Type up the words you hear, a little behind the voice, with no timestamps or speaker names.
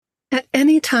At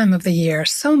any time of the year,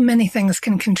 so many things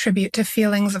can contribute to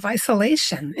feelings of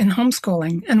isolation in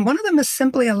homeschooling, and one of them is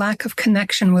simply a lack of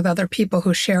connection with other people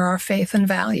who share our faith and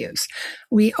values.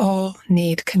 We all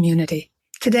need community.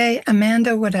 Today,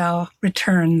 Amanda Waddell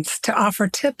returns to offer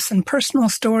tips and personal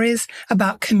stories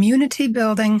about community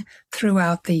building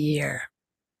throughout the year.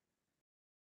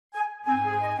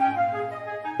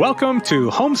 Welcome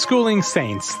to Homeschooling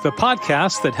Saints, the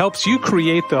podcast that helps you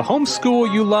create the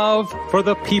homeschool you love for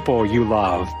the people you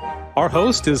love. Our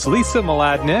host is Lisa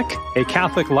Mladinich, a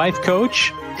Catholic life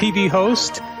coach, TV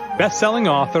host, best-selling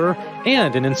author,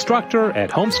 and an instructor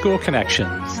at Homeschool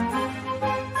Connections.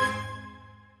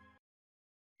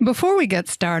 Before we get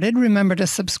started, remember to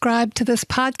subscribe to this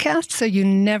podcast so you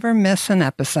never miss an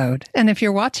episode. And if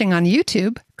you're watching on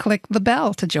YouTube, click the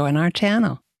bell to join our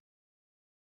channel.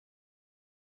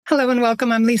 Hello and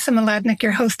welcome. I'm Lisa Mladinich,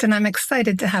 your host, and I'm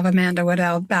excited to have Amanda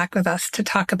Waddell back with us to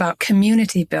talk about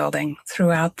community building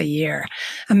throughout the year.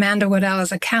 Amanda Waddell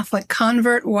is a Catholic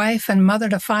convert, wife, and mother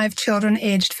to 5 children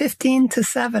aged 15 to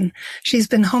 7. She's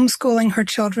been homeschooling her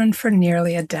children for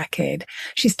nearly a decade.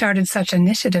 She started such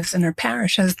initiatives in her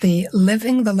parish as the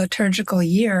Living the Liturgical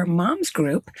Year Moms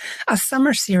Group, a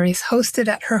summer series hosted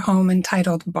at her home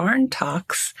entitled Barn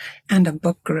Talks, and a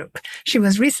book group. She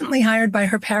was recently hired by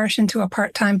her parish into a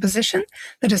part-time position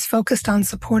that is focused on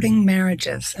supporting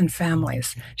marriages and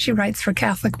families. She writes for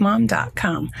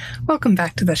CatholicMom.com. Welcome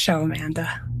back to the show,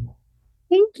 Amanda.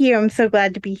 Thank you. I'm so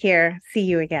glad to be here. See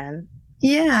you again.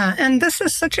 Yeah, and this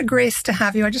is such a grace to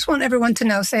have you. I just want everyone to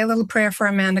know, say a little prayer for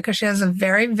Amanda because she has a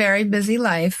very, very busy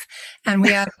life. And we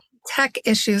had tech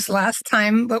issues last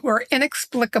time, but were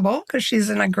inexplicable because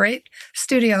she's in a great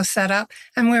studio setup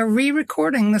and we're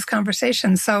re-recording this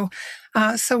conversation. So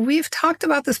we've talked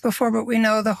about this before, but we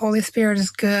know the Holy Spirit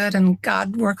is good and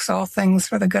God works all things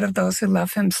for the good of those who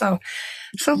love him. So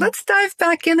let's dive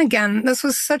back in again. This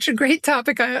was such a great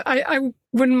topic. I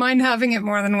wouldn't mind having it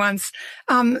more than once.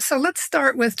 So let's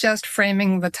start with just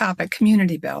framing the topic,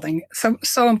 community building.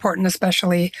 So important,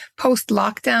 especially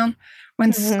post-lockdown,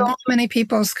 when so many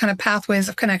people's kind of pathways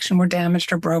of connection were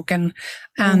damaged or broken.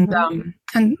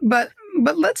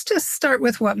 But let's just start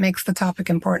with what makes the topic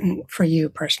important for you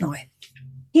personally.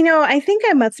 You know, I think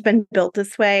I must have been built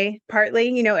this way, partly.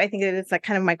 You know, I think that it's like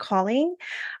kind of my calling.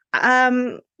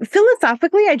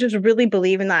 Philosophically, I just really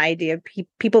believe in the idea of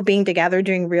people being together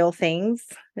doing real things.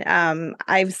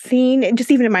 I've seen,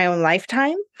 just even in my own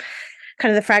lifetime,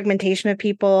 kind of the fragmentation of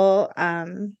people.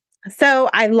 So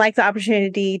I like the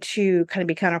opportunity to kind of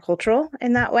be countercultural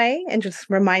in that way and just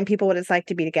remind people what it's like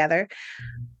to be together.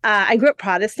 I grew up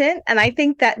Protestant, and I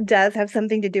think that does have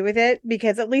something to do with it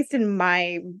because at least in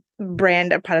my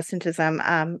brand of Protestantism,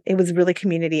 it was really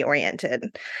community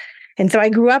oriented. And so I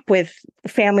grew up with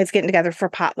families getting together for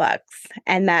potlucks,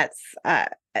 and that's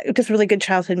just really good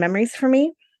childhood memories for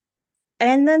me.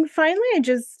 And then finally,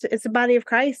 it's the body of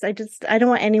Christ. I don't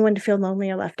want anyone to feel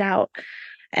lonely or left out.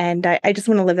 And I just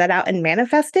want to live that out and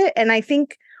manifest it. And I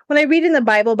think when I read in the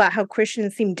Bible about how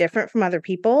Christians seem different from other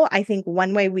people, I think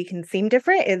one way we can seem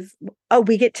different is,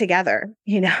 we get together,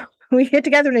 we get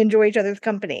together and enjoy each other's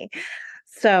company.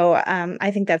 So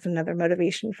I think that's another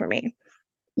motivation for me.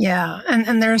 Yeah.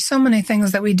 And there are so many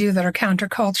things that we do that are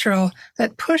countercultural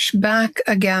that push back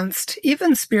against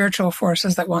even spiritual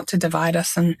forces that want to divide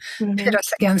us and pit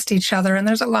us against each other. And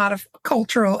there's a lot of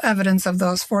cultural evidence of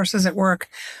those forces at work.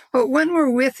 But when we're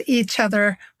with each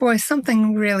other, boy,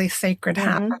 something really sacred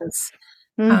happens.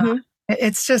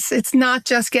 It's not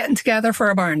just getting together for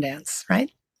a barn dance, right?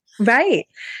 Right.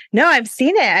 No, I've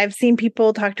seen it. I've seen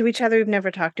people talk to each other who've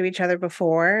never talked to each other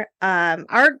before.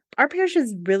 Our parish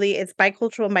is it's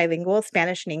bicultural and bilingual,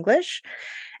 Spanish and English.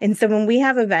 And so when we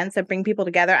have events that bring people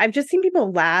together, I've just seen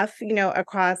people laugh,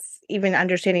 across even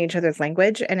understanding each other's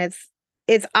language. And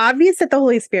it's obvious that the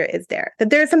Holy Spirit is there, that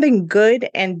there's something good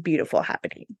and beautiful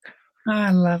happening.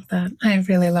 I love that. I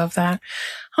really love that.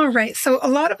 All right. So a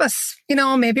lot of us,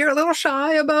 maybe are a little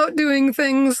shy about doing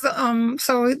things.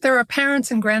 So there are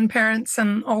parents and grandparents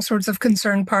and all sorts of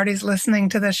concerned parties listening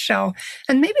to this show.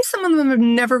 And maybe some of them have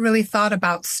never really thought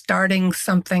about starting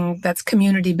something that's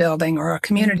community building or a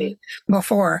community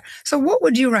before. So what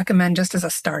would you recommend just as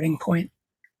a starting point?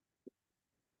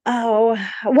 Oh,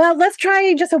 well, let's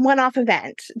try just a one-off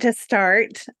event to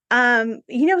start. Someone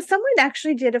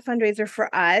actually did a fundraiser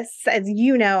for us. As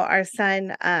you know, our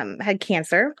son had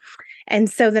cancer.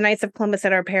 And so the Knights of Columbus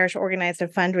at our parish organized a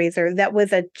fundraiser that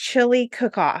was a chili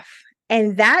cook-off.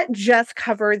 And that just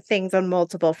covered things on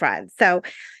multiple fronts. So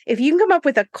if you can come up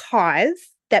with a cause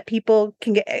that people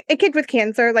can get, a kid with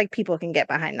cancer, like people can get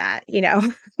behind that,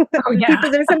 Oh, yeah.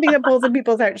 There's something that pulls in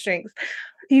people's heartstrings.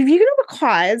 you can have a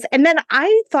cause. And then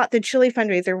I thought the chili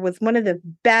fundraiser was one of the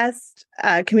best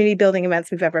community building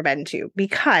events we've ever been to,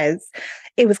 because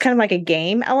it was kind of like a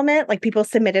game element. Like people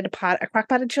submitted a crock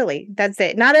pot of chili. That's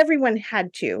it. Not everyone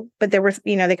had to, but there was,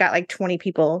 they got like 20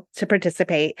 people to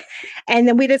participate. And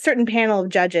then we had a certain panel of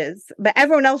judges, but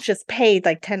everyone else just paid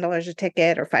like $10 a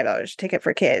ticket or $5 a ticket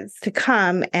for kids to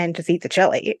come and just eat the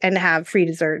chili and have free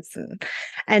desserts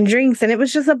and drinks. And it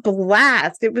was just a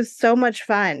blast. It was so much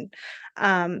fun.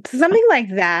 So something like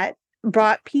that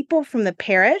brought people from the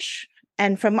parish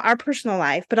and from our personal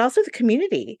life, but also the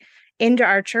community into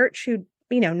our church who,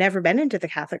 never been into the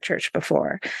Catholic Church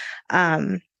before.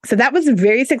 So that was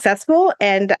very successful.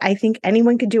 And I think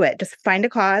anyone could do it. Just find a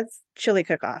cause, chili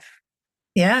cook-off.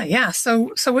 Yeah, yeah.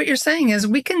 So what you're saying is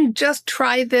we can just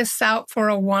try this out for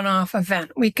a one-off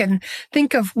event. We can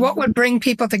think of what would bring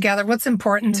people together, what's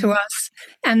important to us,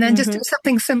 and then just do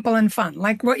something simple and fun.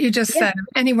 Like what you just said,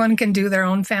 anyone can do their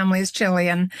own family's chili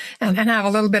and have a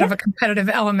little bit of a competitive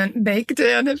element baked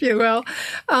in, if you will.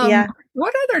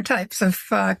 What other types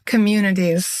of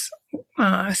communities,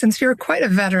 since you're quite a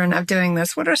veteran of doing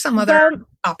this, what are some other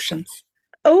options?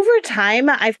 Over time,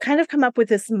 I've kind of come up with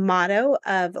this motto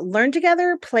of learn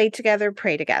together, play together,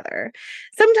 pray together.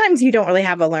 Sometimes you don't really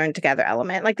have a learn together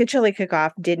element, like the chili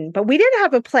cook-off didn't, but we did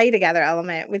have a play together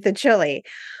element with the chili.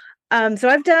 So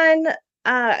I've done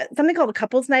something called a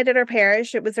couples night at our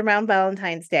parish. It was around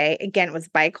Valentine's Day. Again, it was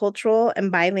bicultural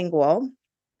and bilingual.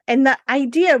 And the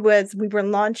idea was we were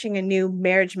launching a new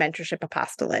marriage mentorship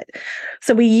apostolate.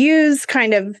 So we used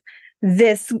kind of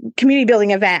this community building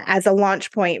event as a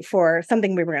launch point for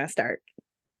something we were going to start.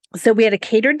 So we had a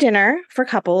catered dinner for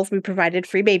couples. We provided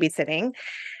free babysitting,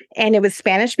 and it was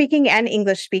Spanish speaking and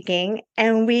English speaking.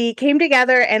 And we came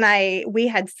together and we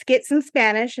had skits in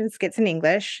Spanish and skits in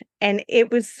English. And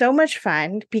it was so much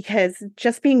fun because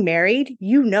just being married,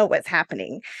 you know what's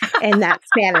happening in that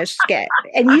Spanish skit,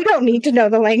 and you don't need to know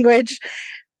the language.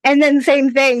 And then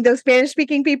same thing, those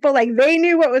Spanish-speaking people, like they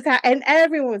knew what was happening, and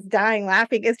everyone was dying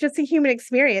laughing. It's just a human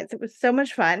experience. It was so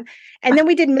much fun. And then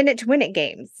we did minute-to-win-it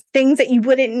games, things that you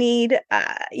wouldn't need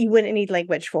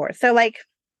language for. So like,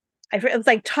 it was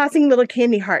like tossing little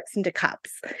candy hearts into cups.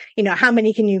 How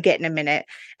many can you get in a minute?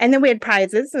 And then we had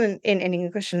prizes in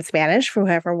English and Spanish for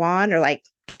whoever won, or like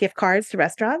gift cards to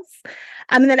restaurants.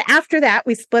 And then after that,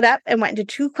 we split up and went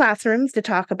into 2 classrooms to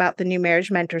talk about the new marriage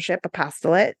mentorship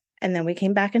apostolate. And then we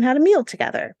came back and had a meal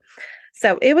together.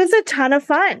 So it was a ton of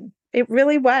fun. It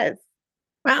really was.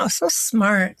 Wow, so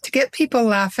smart to get people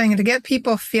laughing, to get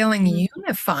people feeling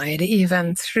unified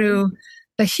even through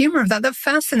the humor of that. That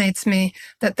fascinates me,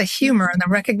 that the humor and the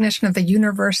recognition of the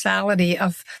universality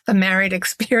of the married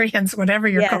experience, whatever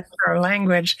your culture or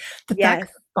language, that can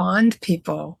bond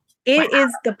people. It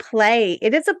is the play.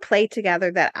 It is a play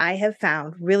together that I have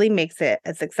found really makes it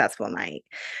a successful night.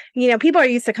 People are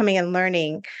used to coming and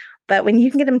learning, but when you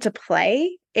can get them to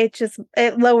play, it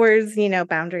lowers,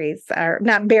 boundaries, or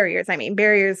not barriers. I mean,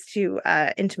 barriers to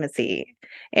intimacy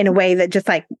in a way that just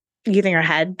like using your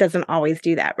head doesn't always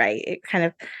do that, right? It kind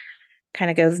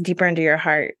of goes deeper into your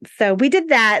heart. So we did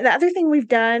that. The other thing we've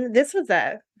done, this was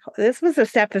a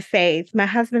step of faith. My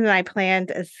husband and I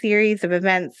planned a series of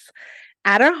events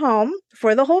at our home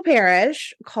for the whole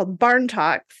parish called Barn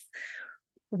Talks,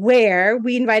 where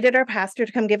we invited our pastor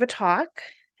to come give a talk.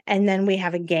 And then we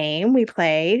have a game we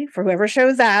play for whoever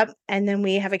shows up. And then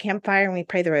we have a campfire and we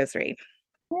pray the rosary.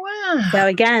 Wow. So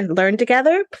again, learn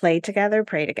together, play together,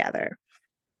 pray together.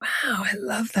 Wow, I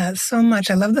love that so much.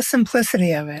 I love the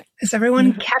simplicity of it. Is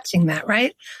everyone catching that,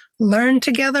 right? Learn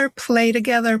together, play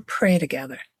together, pray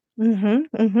together.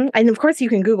 And of course, you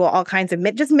can Google all kinds of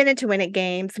just minute-to-win-it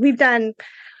games. We've done,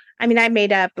 I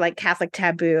made up like Catholic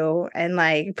taboo and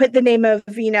like put the name of,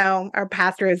 our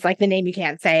pastor is like the name you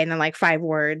can't say and then like 5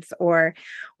 words. Or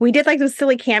we did like those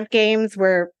silly camp games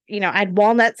where, I had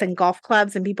walnuts and golf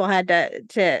clubs and people had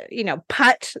to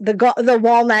putt the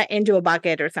walnut into a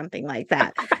bucket or something like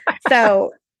that.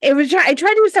 So I try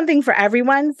to do something for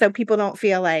everyone so people don't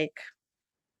feel like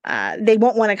they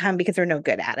won't want to come because they're no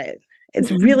good at it. It's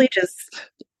really just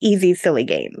easy, silly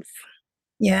games.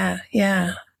 Yeah,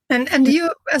 yeah. And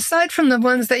you, aside from the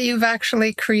ones that you've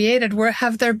actually created,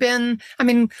 have there been,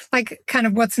 like kind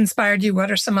of what's inspired you?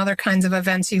 What are some other kinds of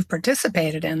events you've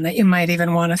participated in that you might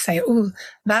even want to say, ooh,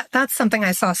 that's something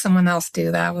I saw someone else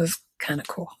do. That was kind of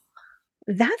cool.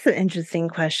 That's an interesting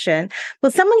question.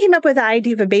 Well, someone came up with the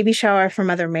idea of a baby shower for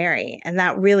Mother Mary, and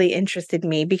that really interested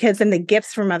me because then the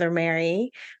gifts for Mother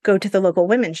Mary go to the local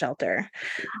women's shelter.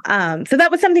 So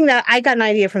that was something that I got an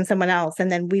idea from someone else,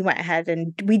 and then we went ahead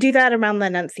and we do that around the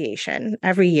Annunciation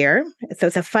every year. So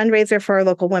it's a fundraiser for our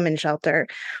local women's shelter,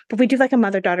 but we do like a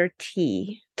mother-daughter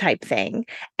tea type thing.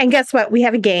 And guess what? We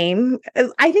have a game.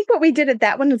 I think what we did at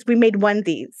that one is we made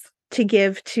onesies to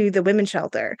give to the women's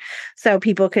shelter, so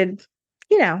people could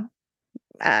you know,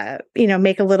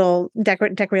 make a little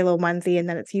decorate a little onesie, and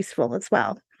then it's useful as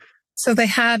well. So they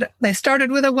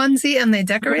started with a onesie and they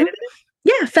decorated it?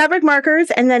 Yeah, fabric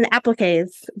markers and then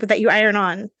appliques that you iron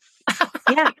on.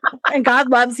 Yeah. And God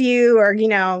loves you, or,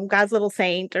 God's little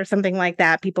saint or something like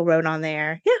that. People wrote on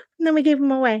there. Yeah. And then we gave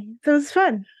them away. So it was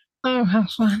fun. Oh, how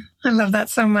fun. I love that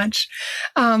so much.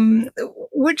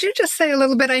 Would you just say a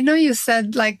little bit? I know you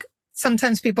said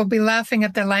sometimes people be laughing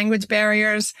at their language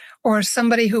barriers, or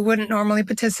somebody who wouldn't normally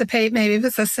participate. Maybe if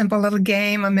it's a simple little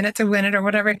game, a minute to win it or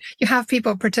whatever, you have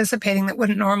people participating that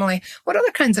wouldn't normally. What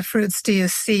other kinds of fruits do you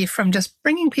see from just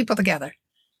bringing people together?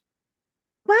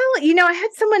 Well, I had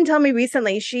someone tell me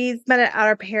recently, she's been at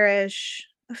our parish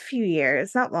a few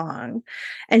years, not long.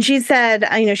 And she said,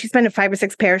 she's been to 5 or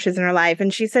 6 parishes in her life.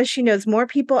 And she says she knows more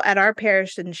people at our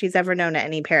parish than she's ever known at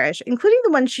any parish, including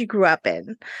the one she grew up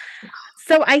in.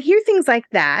 So I hear things like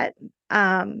that.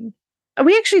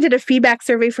 We actually did a feedback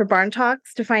survey for Barn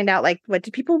Talks to find out, what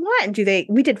do people want?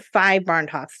 We did 5 Barn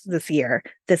Talks this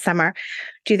summer.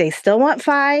 Do they still want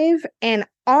 5? And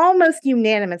almost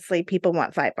unanimously, people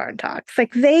want 5 Barn Talks.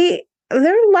 They're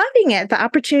loving it. The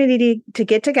opportunity to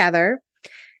get together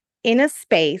in a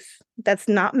space that's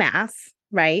not mass,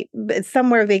 right? But it's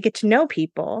somewhere they get to know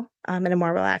people in a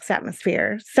more relaxed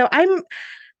atmosphere. So I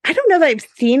don't know that I've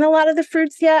seen a lot of the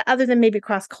fruits yet, other than maybe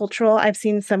cross-cultural. I've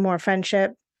seen some more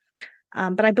friendship.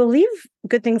 But I believe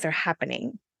good things are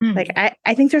happening. I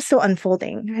think they're still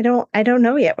unfolding. I don't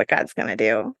know yet what God's going to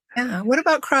do. Yeah. What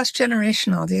about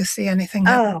cross-generational? Do you see anything?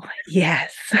 Oh,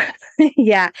 yes.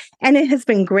 Yeah. And it has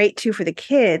been great too for the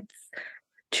kids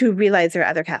to realize there are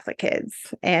other Catholic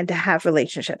kids and to have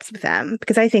relationships with them,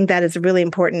 because I think that is really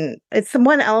important. It's the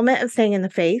one element of staying in the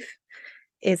faith,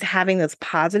 is having those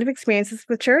positive experiences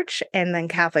with church and then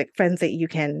Catholic friends that you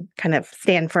can kind of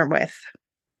stand firm with.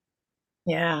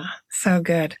 Yeah, so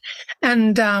good.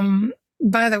 And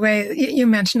by the way, you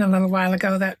mentioned a little while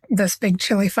ago that this big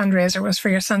chili fundraiser was for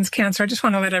your son's cancer. I just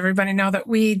want to let everybody know that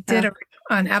we did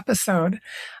an episode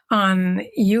on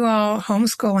you all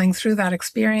homeschooling through that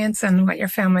experience and what your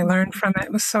family learned from it.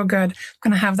 It was so good. I'm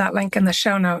going to have that link in the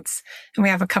show notes. And we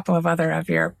have a couple of other of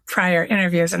your prior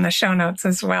interviews in the show notes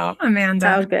as well,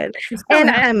 Amanda. Oh, good.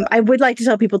 And I would like to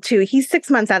tell people too, he's 6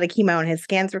 months out of chemo and his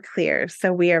scans were clear.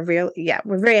 So we are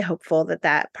we're very hopeful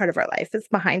that part of our life is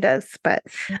behind us. But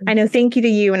I know, thank you to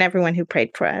you and everyone who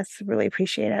prayed for us. Really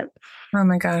appreciate it. Oh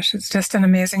my gosh, it's just an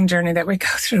amazing journey that we go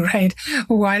through, right?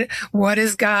 What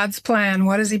is God's plan?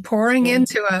 What is he pouring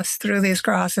into us through these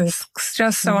crosses? It's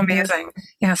just so amazing.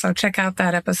 Yeah, so check out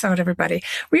that episode, everybody.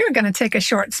 We are going to take a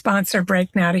short sponsor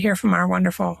break now to hear from our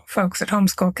wonderful folks at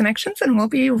Homeschool Connections, and we'll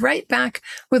be right back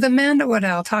with Amanda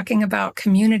Waddell talking about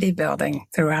community building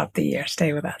throughout the year.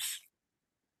 Stay with us.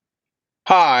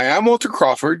 Hi, I'm Walter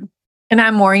Crawford. And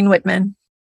I'm Maureen Whitman.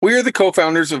 We are the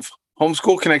co-founders of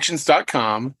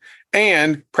homeschoolconnections.com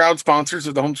and proud sponsors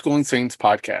of the Homeschooling Saints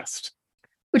podcast,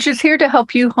 which is here to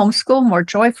help you homeschool more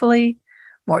joyfully,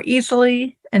 more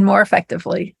easily, and more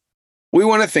effectively. We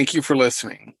want to thank you for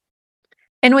listening.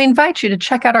 And we invite you to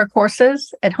check out our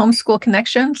courses at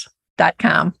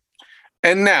homeschoolconnections.com.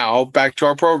 And now, back to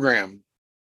our program.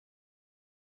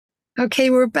 Okay,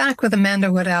 we're back with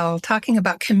Amanda Waddell talking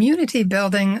about community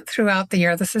building throughout the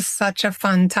year. This is such a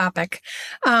fun topic.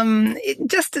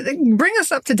 Just bring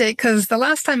us up to date, because the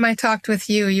last time I talked with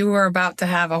you, you were about to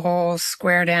have a whole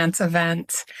square dance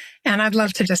event. And I'd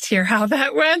love to just hear how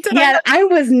that went. I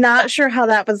was not sure how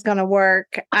that was going to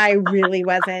work. I really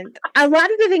wasn't. A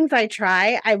lot of the things I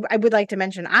try, I would like to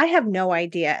mention, I have no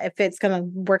idea if it's going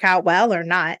to work out well or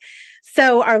not.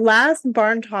 So our last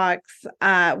Barn Talks,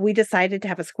 we decided to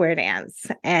have a square dance.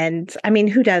 And I mean,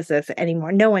 who does this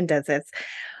anymore? No one does this.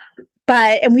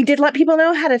 And we did let people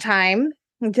know ahead of time,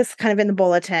 just kind of in the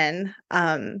bulletin.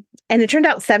 And it turned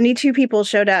out 72 people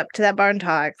showed up to that Barn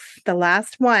Talks. The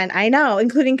last one, I know,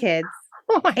 including kids.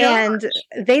 Oh my and gosh.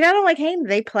 They not only came,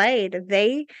 they played.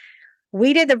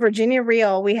 We did the Virginia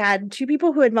Reel. We had 2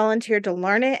 people who had volunteered to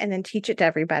learn it and then teach it to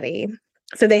everybody.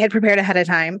 So they had prepared ahead of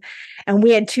time. And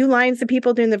we had 2 lines of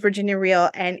people doing the Virginia Reel,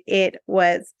 and it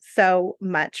was so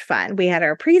much fun. We had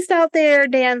our priest out there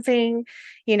dancing,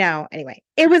 anyway,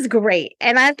 it was great.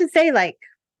 And I have to say,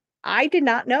 I did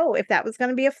not know if that was going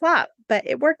to be a flop, but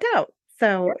it worked out.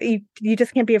 So you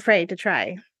just can't be afraid to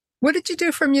try. What did you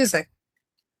do for music?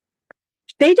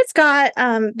 They just got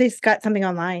something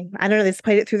online. I don't know. They just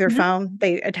played it through their phone.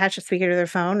 They attached a speaker to their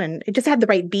phone, and it just had the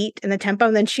right beat and the tempo.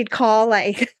 And then she'd call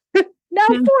like, "Now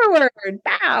forward,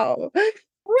 bow."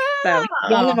 So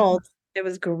young and old, it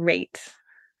was great.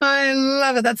 I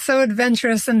love it. That's so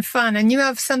adventurous and fun. And you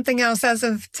have something else as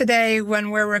of today when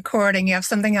we're recording. You have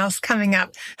something else coming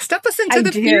up. Step us into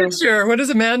the future. What is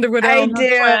Amanda Woodell?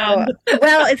 I do.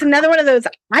 Well, it's another one of those.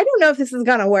 I don't know if this is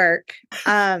going to work.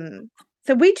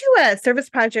 So we do a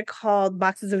service project called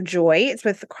Boxes of Joy. It's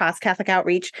with Cross Catholic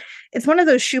Outreach. It's one of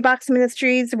those shoebox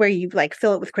ministries where you like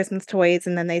fill it with Christmas toys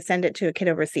and then they send it to a kid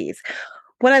overseas.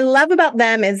 What I love about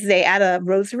them is they add a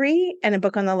rosary and a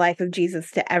book on the life of Jesus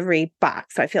to every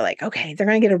box. So I feel like, okay, they're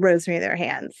going to get a rosary in their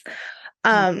hands.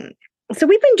 So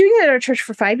we've been doing that at our church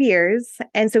for 5 years.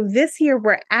 And so this year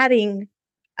we're adding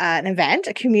an event,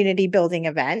 a community building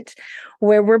event,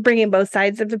 where we're bringing both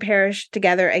sides of the parish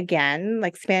together again,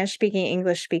 like Spanish speaking,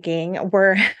 English speaking,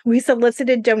 where we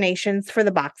solicited donations for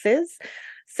the boxes.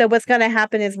 So what's going to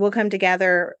happen is we'll come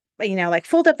together, like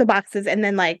fold up the boxes and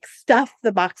then like stuff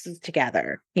the boxes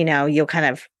together. You'll kind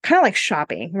of like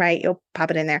shopping, right? You'll pop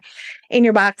it in there in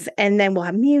your box, and then we'll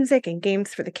have music and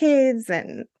games for the kids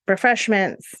and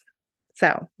refreshments.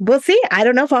 So we'll see. I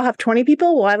don't know if I'll have 20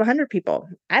 people. We'll have 100 people.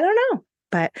 I don't know.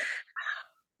 But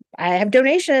I have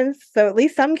donations, so at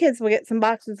least some kids will get some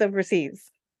boxes overseas.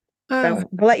 So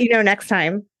we'll let you know next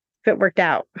time if it worked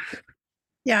out.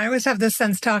 Yeah, I always have this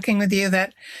sense talking with you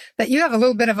that you have a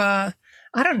little bit of a,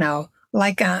 I don't know,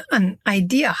 like an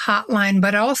idea hotline,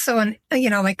 but also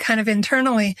like kind of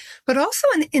internally, but also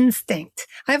an instinct.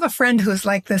 I have a friend who's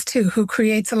like this too, who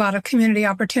creates a lot of community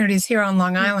opportunities here on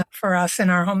Long Island for us in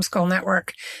our homeschool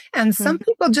network. And some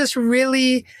people just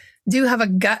really do have a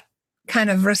gut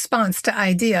kind of response to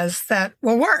ideas that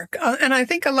will work. And I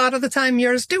think a lot of the time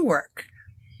yours do work.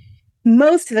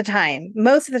 Most of the time,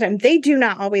 they do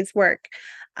not always work.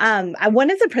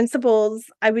 One of the principles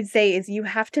I would say is you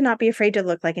have to not be afraid to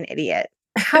look like an idiot.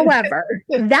 However,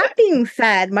 that being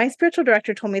said, my spiritual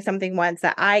director told me something once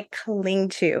that I cling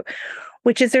to,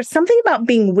 which is there's something about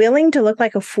being willing to look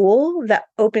like a fool that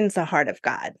opens the heart of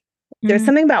God. There's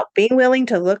something about being willing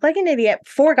to look like an idiot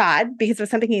for God because of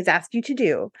something he's asked you to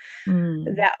do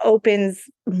that opens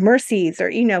mercies or,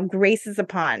 graces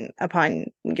upon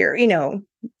your,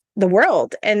 the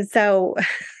world. And so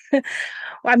I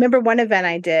remember one event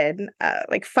I did,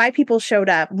 like 5 people showed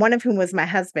up, one of whom was my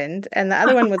husband, and the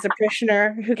other one was a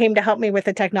parishioner who came to help me with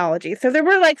the technology. So there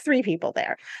were like 3 people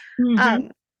there.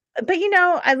 But,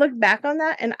 I look back on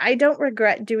that and I don't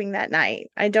regret doing that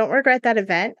night. I don't regret that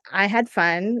event. I had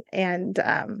fun. And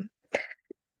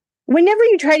whenever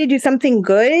you try to do something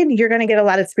good, you're going to get a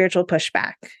lot of spiritual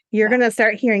pushback. You're going to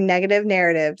start hearing negative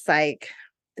narratives like,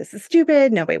 this is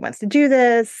stupid. Nobody wants to do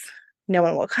this. No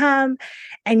one will come.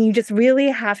 And you just really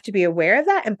have to be aware of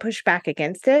that and push back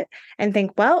against it and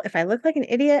think, well, if I look like an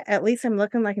idiot, at least I'm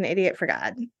looking like an idiot for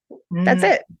God. That's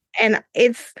it. And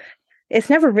it's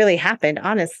never really happened,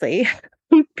 honestly.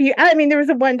 I mean, there was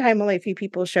a one time only a few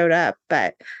people showed up,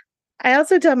 but I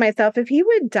also tell myself, if you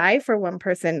would die for one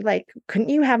person, like, couldn't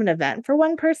you have an event for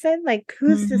one person? Like,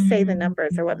 who's to say the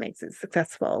numbers or what makes it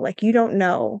successful? Like, you don't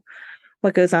know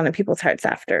what goes on in people's hearts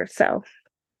after. So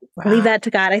leave that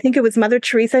to God. I think it was Mother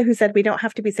Teresa who said, we don't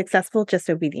have to be successful, just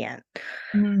obedient.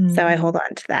 So I hold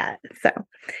on to that. So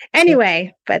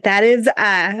anyway, but that is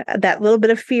that little bit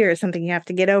of fear is something you have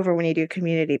to get over when you do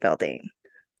community building.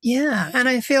 Yeah. And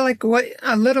I feel like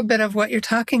a little bit of what you're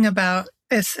talking about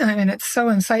is, and it's so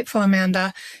insightful,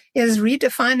 Amanda, is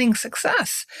redefining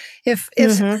success. If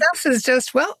success is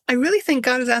just, well, I really think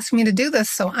God is asking me to do this,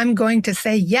 so I'm going to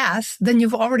say yes, then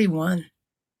you've already won.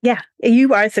 Yeah,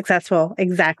 you are successful.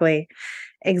 Exactly.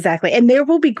 And there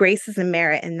will be graces and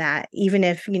merit in that, even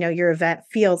if, your event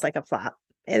feels like a flop.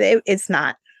 It's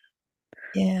not.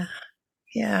 Yeah.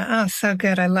 Oh, so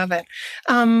good. I love it.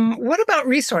 What about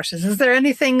resources? Is there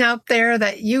anything out there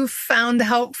that you found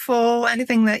helpful?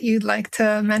 Anything that you'd like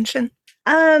to mention?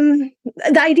 The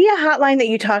idea hotline that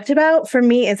you talked about for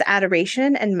me is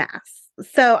adoration and mass.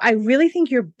 So I really think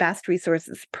your best resource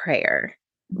is prayer.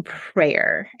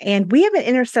 And we have an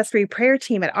intercessory prayer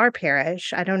team at our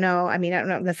parish. I don't know.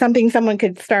 That's something someone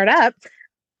could start up.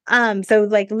 So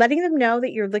like letting them know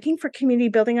that you're looking for community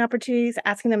building opportunities,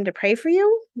 asking them to pray for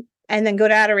you, and then go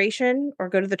to adoration or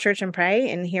go to the church and pray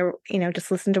and hear,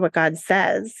 just listen to what God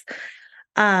says.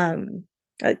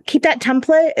 Keep that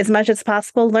template as much as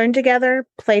possible. Learn together,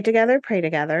 play together, pray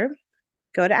together,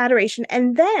 go to adoration.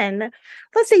 And then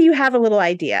let's say you have a little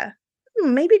idea.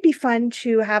 maybe it'd be fun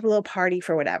to have a little party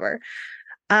for whatever.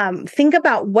 Think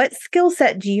about what skill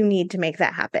set do you need to make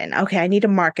that happen? Okay, I need a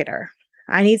marketer.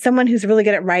 I need someone who's really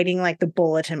good at writing like the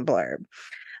bulletin blurb.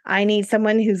 I need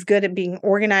someone who's good at being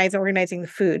organized, organizing the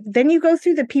food. Then you go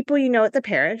through the people you know at the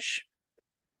parish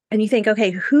and you think,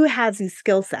 okay, who has these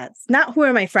skill sets? Not who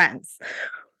are my friends.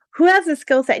 Who has a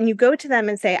skill set? And you go to them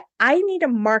and say, I need a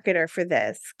marketer for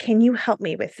this. Can you help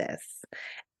me with this?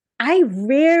 I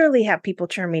rarely have people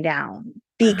turn me down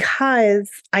because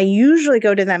I usually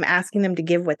go to them asking them to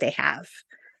give what they have.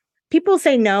 People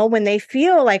say no when they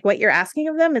feel like what you're asking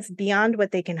of them is beyond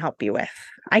what they can help you with.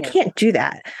 I can't do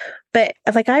that. But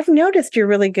like, I've noticed you're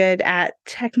really good at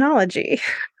technology.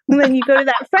 And then you go to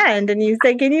that friend and you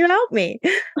say, can you help me?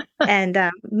 And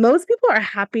most people are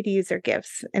happy to use their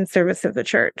gifts in service of the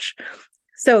church.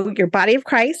 So your body of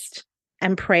Christ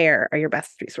and prayer are your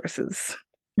best resources.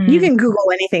 You can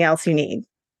Google anything else you need,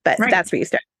 but that's where you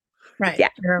start. Right. Yeah.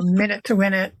 Your minute to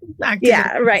win it.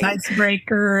 Yeah. Right.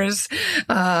 Icebreakers,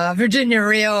 Virginia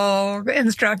Reel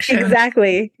instruction.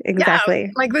 Exactly. Yeah,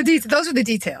 like those are the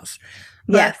details.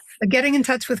 But yes. The getting in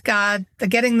touch with God, the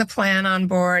getting the plan on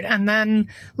board, and then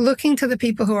looking to the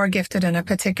people who are gifted in a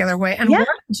particular way. And what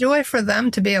joy for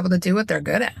them to be able to do what they're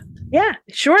good at. Yeah,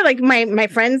 sure. Like my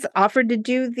friends offered to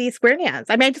do the square dance.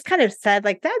 I mean, I just kind of said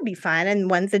like, that'd be fun. And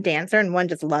one's a dancer and one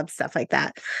just loves stuff like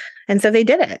that. And so they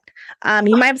did it.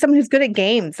 You might have someone who's good at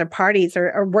games or parties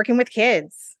or working with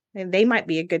kids. And they might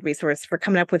be a good resource for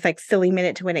coming up with like silly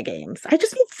minute to win it games. I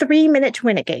just need 3 minute to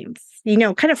win it games,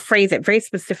 kind of phrase it very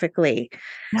specifically.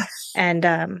 Yes.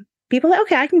 And people are like,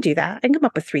 okay, I can do that. I can come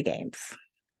up with 3 games.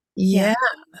 Yeah.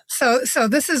 So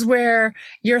this is where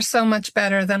you're so much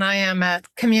better than I am at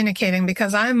communicating,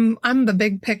 because I'm the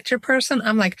big picture person.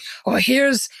 I'm like, oh,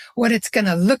 here's what it's going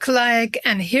to look like.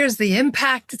 And here's the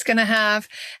impact it's going to have.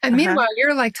 And meanwhile,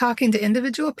 you're like talking to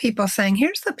individual people saying,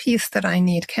 here's the piece that I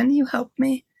need. Can you help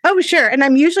me? Oh, sure. And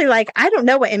I'm usually like, I don't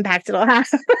know what impact it'll have,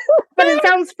 but it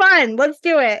sounds fun. Let's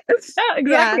do it. Yeah,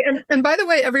 exactly. Yeah. And by the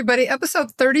way, everybody,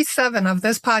 episode 37 of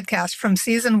this podcast from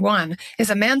season 1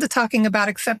 is Amanda talking about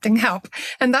accepting help.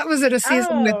 And that was at a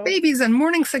season with babies and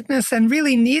morning sickness and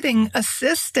really needing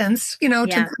assistance, to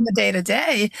the day to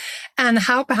day, and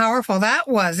how powerful that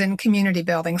was in community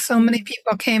building. So many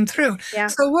people came through. Yeah.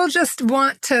 So we'll just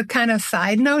want to kind of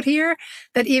side note here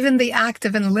that even the act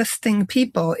of enlisting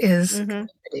people is community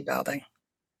building.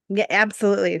 Yeah,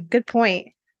 absolutely. Good point.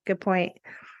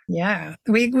 Yeah.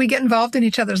 We get involved in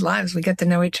each other's lives. We get to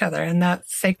know each other, and that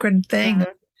sacred thing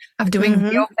of doing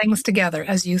real things together,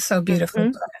 as you so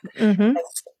beautifully put it,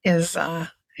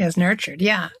 is nurtured.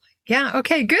 Yeah. Yeah.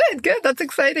 Okay. Good. That's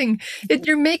exciting.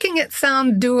 You're making it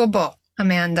sound doable,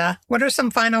 Amanda. What are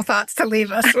some final thoughts to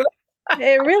leave us with?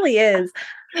 It really is.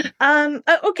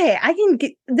 Okay.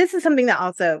 This is something that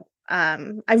also,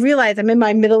 I realize I'm in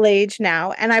my middle age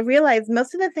now, and I realize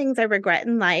most of the things I regret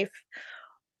in life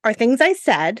are things I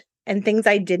said and things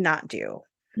I did not do.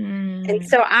 And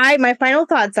so my final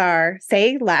thoughts are,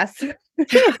 say less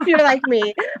if you're like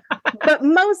me, but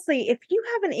mostly if you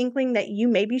have an inkling that you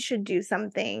maybe should do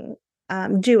something,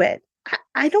 do it.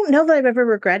 I don't know that I've ever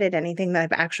regretted anything that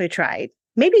I've actually tried.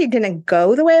 Maybe it didn't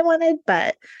go the way I wanted,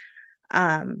 but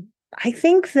I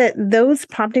think that those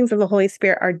promptings of the Holy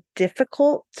Spirit are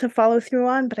difficult to follow through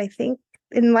on, but I think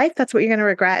in life, that's what you're going to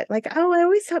regret. Like, oh, I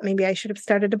always thought maybe I should have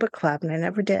started a book club and I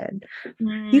never did.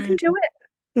 You can do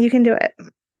it. You can do it.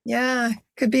 Yeah.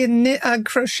 Could be a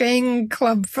crocheting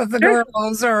club for the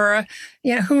girls, or,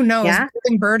 who knows,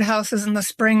 building birdhouses in the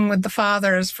spring with the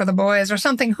fathers for the boys or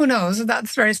something. Who knows?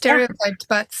 That's very stereotyped,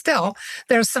 but still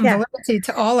there's some validity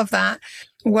to all of that.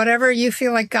 Whatever you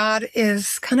feel like God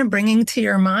is kind of bringing to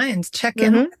your mind, check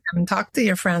in with them, talk to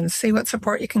your friends, see what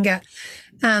support you can get.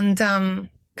 And,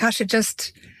 gosh, it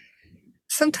just,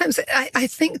 sometimes I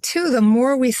think too, the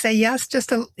more we say yes,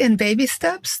 just in baby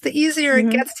steps, the easier it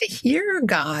gets to hear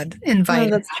God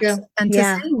invite us and to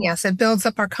say yes. It builds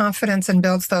up our confidence and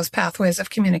builds those pathways of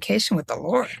communication with the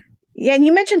Lord. Yeah. And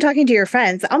you mentioned talking to your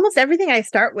friends. Almost everything I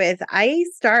start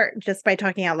just by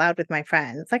talking out loud with my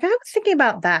friends. Like, I was thinking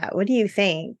about that. What do you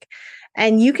think?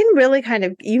 And you can really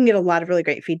you can get a lot of really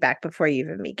great feedback before you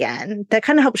even begin. That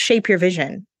kind of helps shape your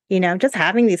vision. Just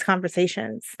having these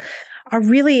conversations are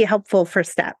really helpful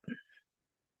first step.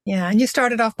 Yeah. And you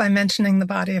started off by mentioning the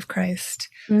body of Christ.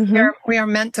 We are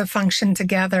meant to function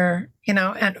together,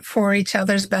 and for each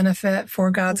other's benefit,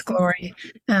 for God's glory.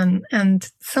 And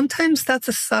sometimes that's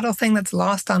a subtle thing that's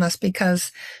lost on us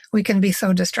because we can be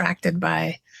so distracted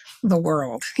by the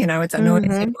world. It's a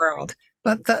noisy world.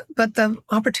 But the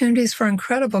opportunities for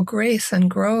incredible grace and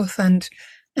growth and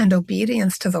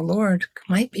obedience to the Lord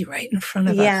might be right in front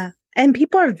of us. And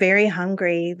people are very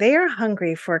hungry. They are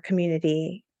hungry for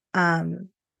community.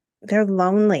 They're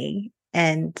lonely,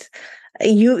 and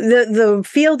the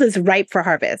field is ripe for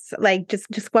harvest. Like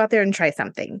just go out there and try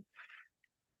something.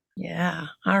 Yeah.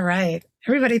 All right.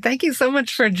 Everybody, thank you so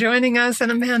much for joining us.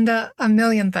 And Amanda, a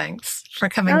million thanks for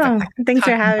coming back. Thanks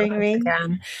for having me.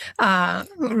 Again.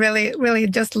 Really, really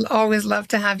just always love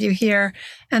to have you here.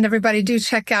 And everybody do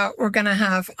check out, we're going to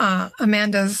have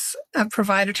Amanda's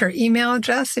provided her email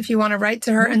address if you want to write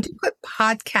to her, and to put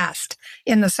podcast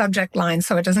in the subject line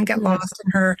so it doesn't get lost in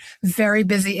her very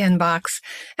busy inbox.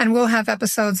 And we'll have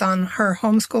episodes on her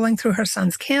homeschooling through her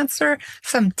son's cancer,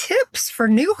 some tips for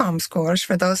new homeschoolers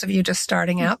for those of you just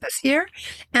starting out this year,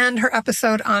 and her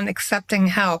episode on accepting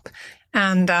help.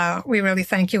 And we really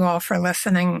thank you all for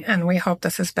listening, and we hope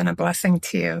this has been a blessing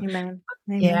to you. Amen.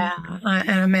 Yeah.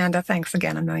 And Amanda, thanks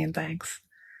again. A million thanks.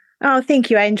 Oh, thank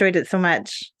you. I enjoyed it so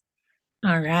much.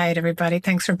 All right, everybody.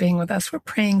 Thanks for being with us. We're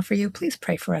praying for you. Please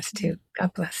pray for us too.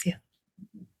 God bless you.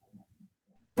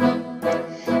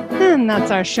 And that's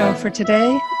our show for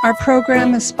today. Our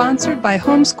program is sponsored by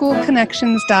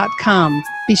homeschoolconnections.com.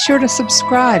 Be sure to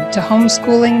subscribe to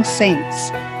Homeschooling Saints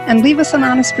and leave us an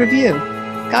honest review.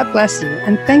 God bless you,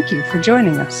 and thank you for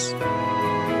joining us.